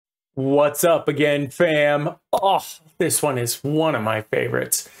What's up again, fam? Oh, this one is one of my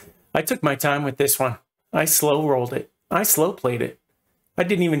favorites. I took my time with this one. I slow rolled it. I slow played it. I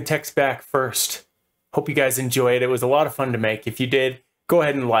didn't even text back first. Hope you guys enjoy it. It was a lot of fun to make. If you did, go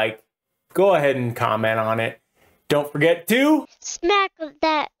ahead and like. Go ahead and comment on it. Don't forget to smack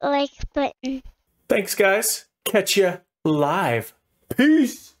that like button. Thanks, guys. Catch you live.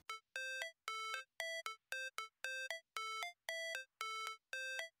 Peace.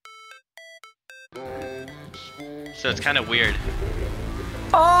 So it's kind of weird.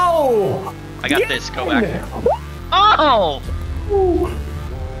 Oh! I got this. Go back. Oh!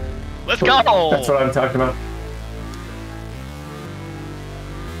 Let's go! That's what I'm talking about.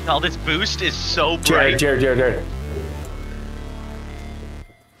 Oh, this boost is so bright. Jared.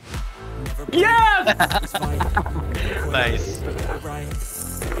 Yes! Nice.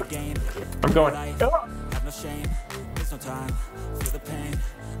 I'm going. Oh.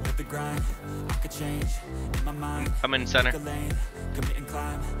 I'm in center.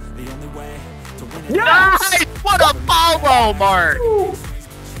 Yes! Nice! What a follow, Mark!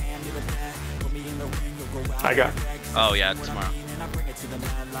 I got. Oh yeah, tomorrow.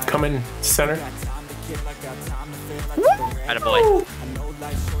 Come in center. Attaboy.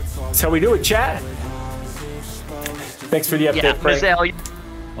 That's how we do it, chat. Thanks for the update, Yeah, Frank.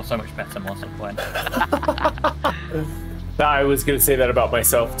 Well, so much better, more some point. I was going to say that about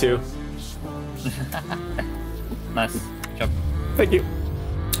myself, too. Nice. Good job. Thank you.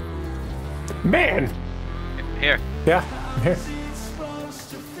 Man. Here. Yeah, here.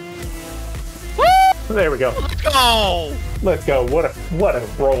 Woo! There we go. Let's go! Let's go. What a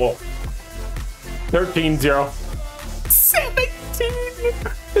roll. 13-0. 17!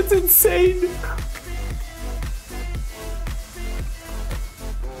 It's insane.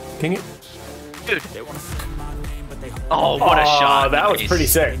 Dang it. Dude. Oh, what a shot. That was pretty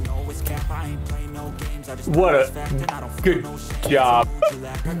sick. What a good job.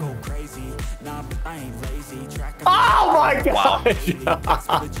 Oh my gosh.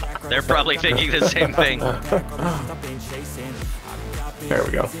 Wow. They're probably thinking the same thing. There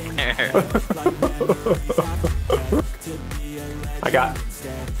we go. I got.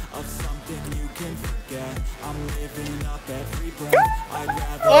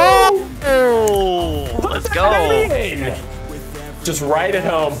 Oh! Let's go! Just right at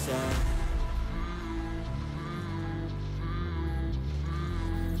home.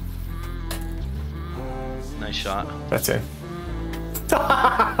 Nice shot. That's it.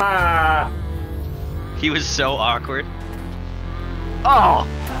 He was so awkward. Oh!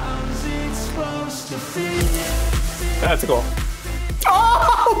 That's a goal.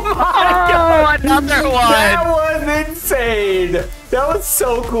 Oh my god! Another one! That was insane! That was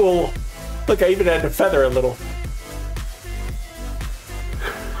so cool. Look, I even had to feather a little.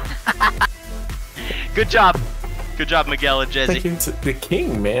 Good job. Good job, Miguel and Jesse. Thank you to the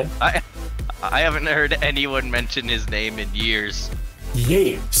king, man. I haven't heard anyone mention his name in years.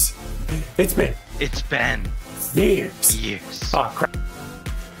 Years. It's been Years. Oh crap.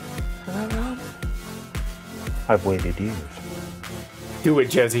 I've waited years. Do it,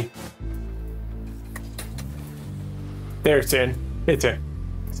 Jesse. There, it's in. It's in.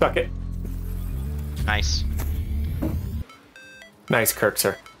 Suck it. Nice. Nice, Kirk,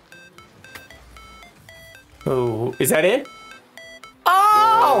 sir. Oh, is that it?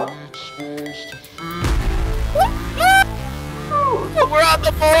 Oh! We're on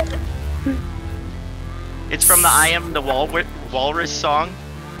the board! It's from the I Am the Walrus song.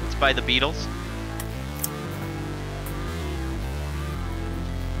 It's by the Beatles.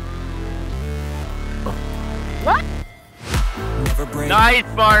 What? Nice,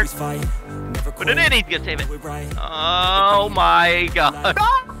 Mark! Put it in, he's gonna save it. Oh my god.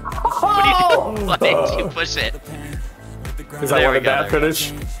 What are you doing? Why did you push it? Because I wanted that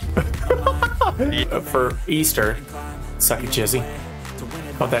finish. For Easter. Suck it, Jesse.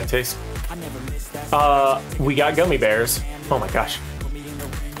 How'd that taste? We got gummy bears. Oh my gosh.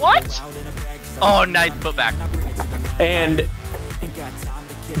 What? Oh, nice putback. And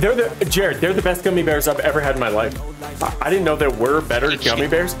they're the best gummy bears I've ever had in my life. I didn't know there were better gummy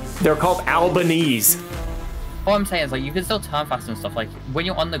bears. They're called Albanese. All I'm saying is, like, you can still turn fast and stuff. Like, when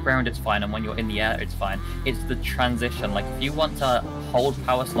you're on the ground, it's fine, and when you're in the air, it's fine. It's the transition. Like, if you want to hold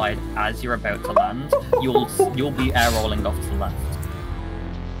power slide as you're about to land, you'll be air rolling off to the left.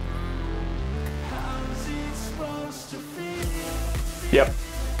 Yep.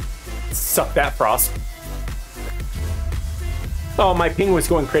 Suck that, Frost. Oh, my ping was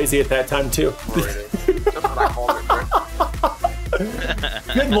going crazy at that time, too.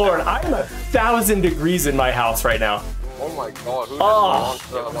 Good lord, I'm 1,000 degrees in my house right now. Oh my god, who Oh.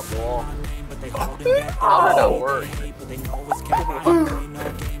 just launched up the wall? How did that work?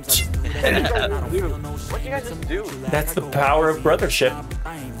 What'd you guys just do? That's the power of brothership.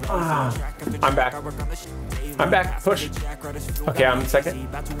 Ah, I'm back. I'm back. Push. Okay, I'm second.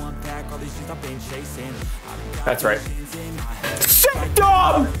 That's right. Shit,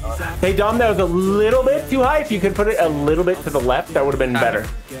 Dom! Hey, Dom, that was a little bit too high. If you could put it a little bit to the left, that would have been better.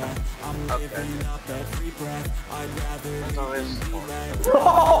 Okay.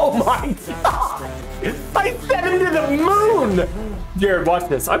 Oh my god! I set him to the moon! Jared, watch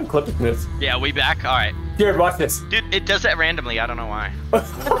this. I'm clipping this. Yeah, we back? Alright. Jared, watch this. Dude, it does that randomly. I don't know why.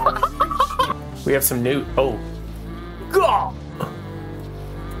 We have some new. Oh. God!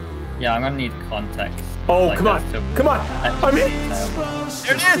 Yeah, I'm gonna need context. Oh, like come on. that to Come on. I'm in.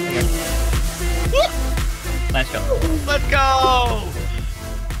 There it is! Nice shot. Let's go!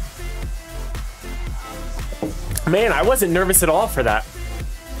 Man, I wasn't nervous at all for that.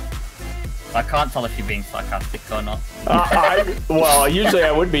 I can't tell if you're being sarcastic or not. Well, usually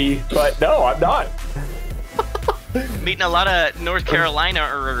I would be, but no, I'm not. Meeting a lot of North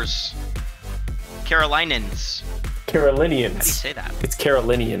Carolina-ers. Carolinians. Carolinians. How do you say that? It's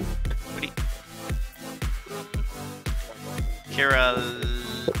Carolinian. What do you...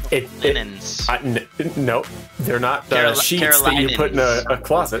 Carolinans. No, they're not sheets that you put in a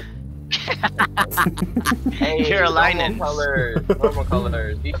closet. Hey, Carolinians. Normal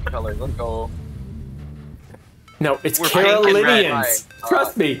colors, decent colors, let's go. No, it's We're pink and red. Carolinians.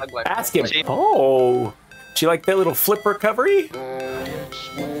 Trust me. Ask him. Oh, do you like that little flip recovery? Good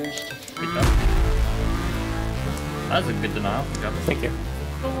job. That was a good denial. Good job. Thank you.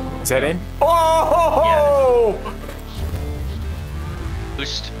 Is that in? Oh!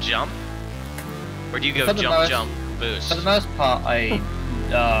 Boost jump? Or do you go For the jump, most- jump, boost? For the most part,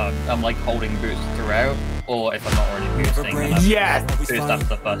 I'm like holding boost throughout, or if I'm not already boosting, then I Yes! boost after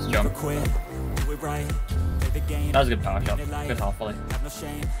the first jump. That was a good power shot. Good half volley.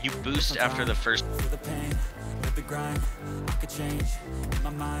 You boost after the first... There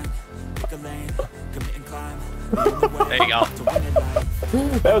you go.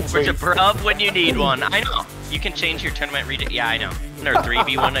 That was Where's sweet. a brub when you need one? I know. You can change your tournament region. Yeah, I know. Or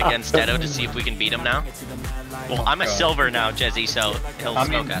 3v1 against Dedo to see if we can beat him now. Well, I'm a silver now, Jezzy, so he'll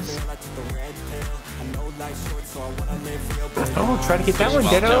smoke us. Oh, try to get that one,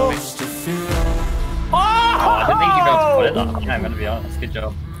 Dedo. Oh, I didn't think you'd be able to put it that high, I'm gonna be honest. Good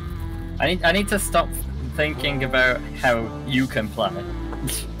job. I need to stop thinking about how you can play.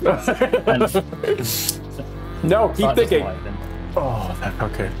 No, keep Start thinking. just sliding. Oh, that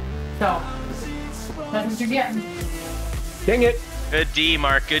felt good. So, that's what you're getting. Dang it. Good D,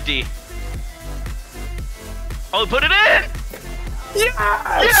 Mark. Good D. Oh, put it in!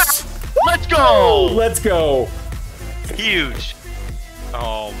 Yes! Let's go! Let's go. Huge.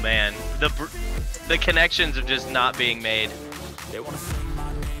 Oh, man. The connections are just not being made.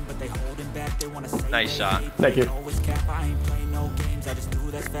 Nice shot. Thank you.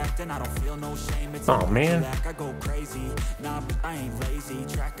 Oh, man.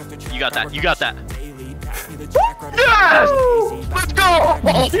 You got that. You got that. Yes! Let's go!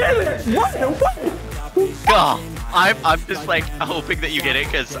 Damn it! What? God, I'm just like hoping that you get it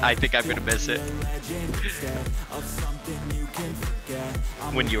because I think I'm gonna miss it.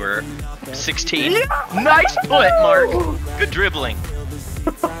 When you were 16. Nice put, Mark. Good dribbling.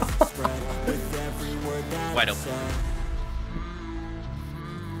 Wide open.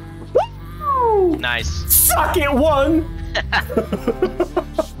 Nice. Suck it, one.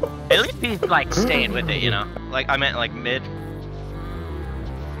 At least he's like staying with it, you know. Like I meant like mid.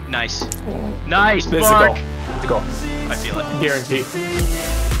 Nice. Nice, This is a Mark. goal. It's a goal. I feel it. Guaranteed.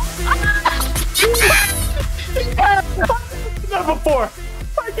 Not before.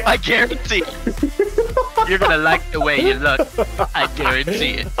 I guarantee it. You're gonna like the way you look. I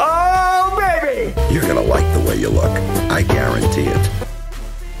guarantee it. Oh, baby. You're gonna like the way you look. I guarantee it.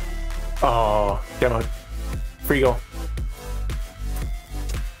 Oh, demo. Free goal.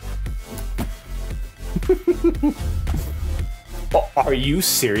 Oh, are you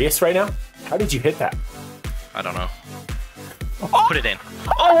serious right now? How did you hit that? I don't know. Put it in.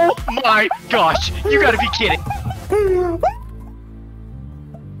 Oh my gosh! You gotta be kidding.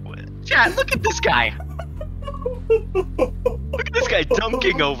 Chat, look at this guy. Look at this guy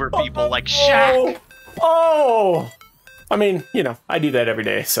dunking over people like Shaq. Oh! I mean, you know, I do that every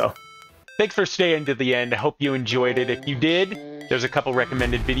day, so. Thanks for staying to the end. I hope you enjoyed it. If you did, there's a couple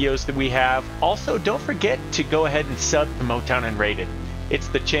recommended videos that we have. Also, don't forget to go ahead and sub to Motown and Rate It. It's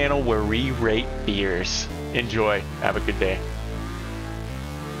the channel where we rate beers. Enjoy. Have a good day.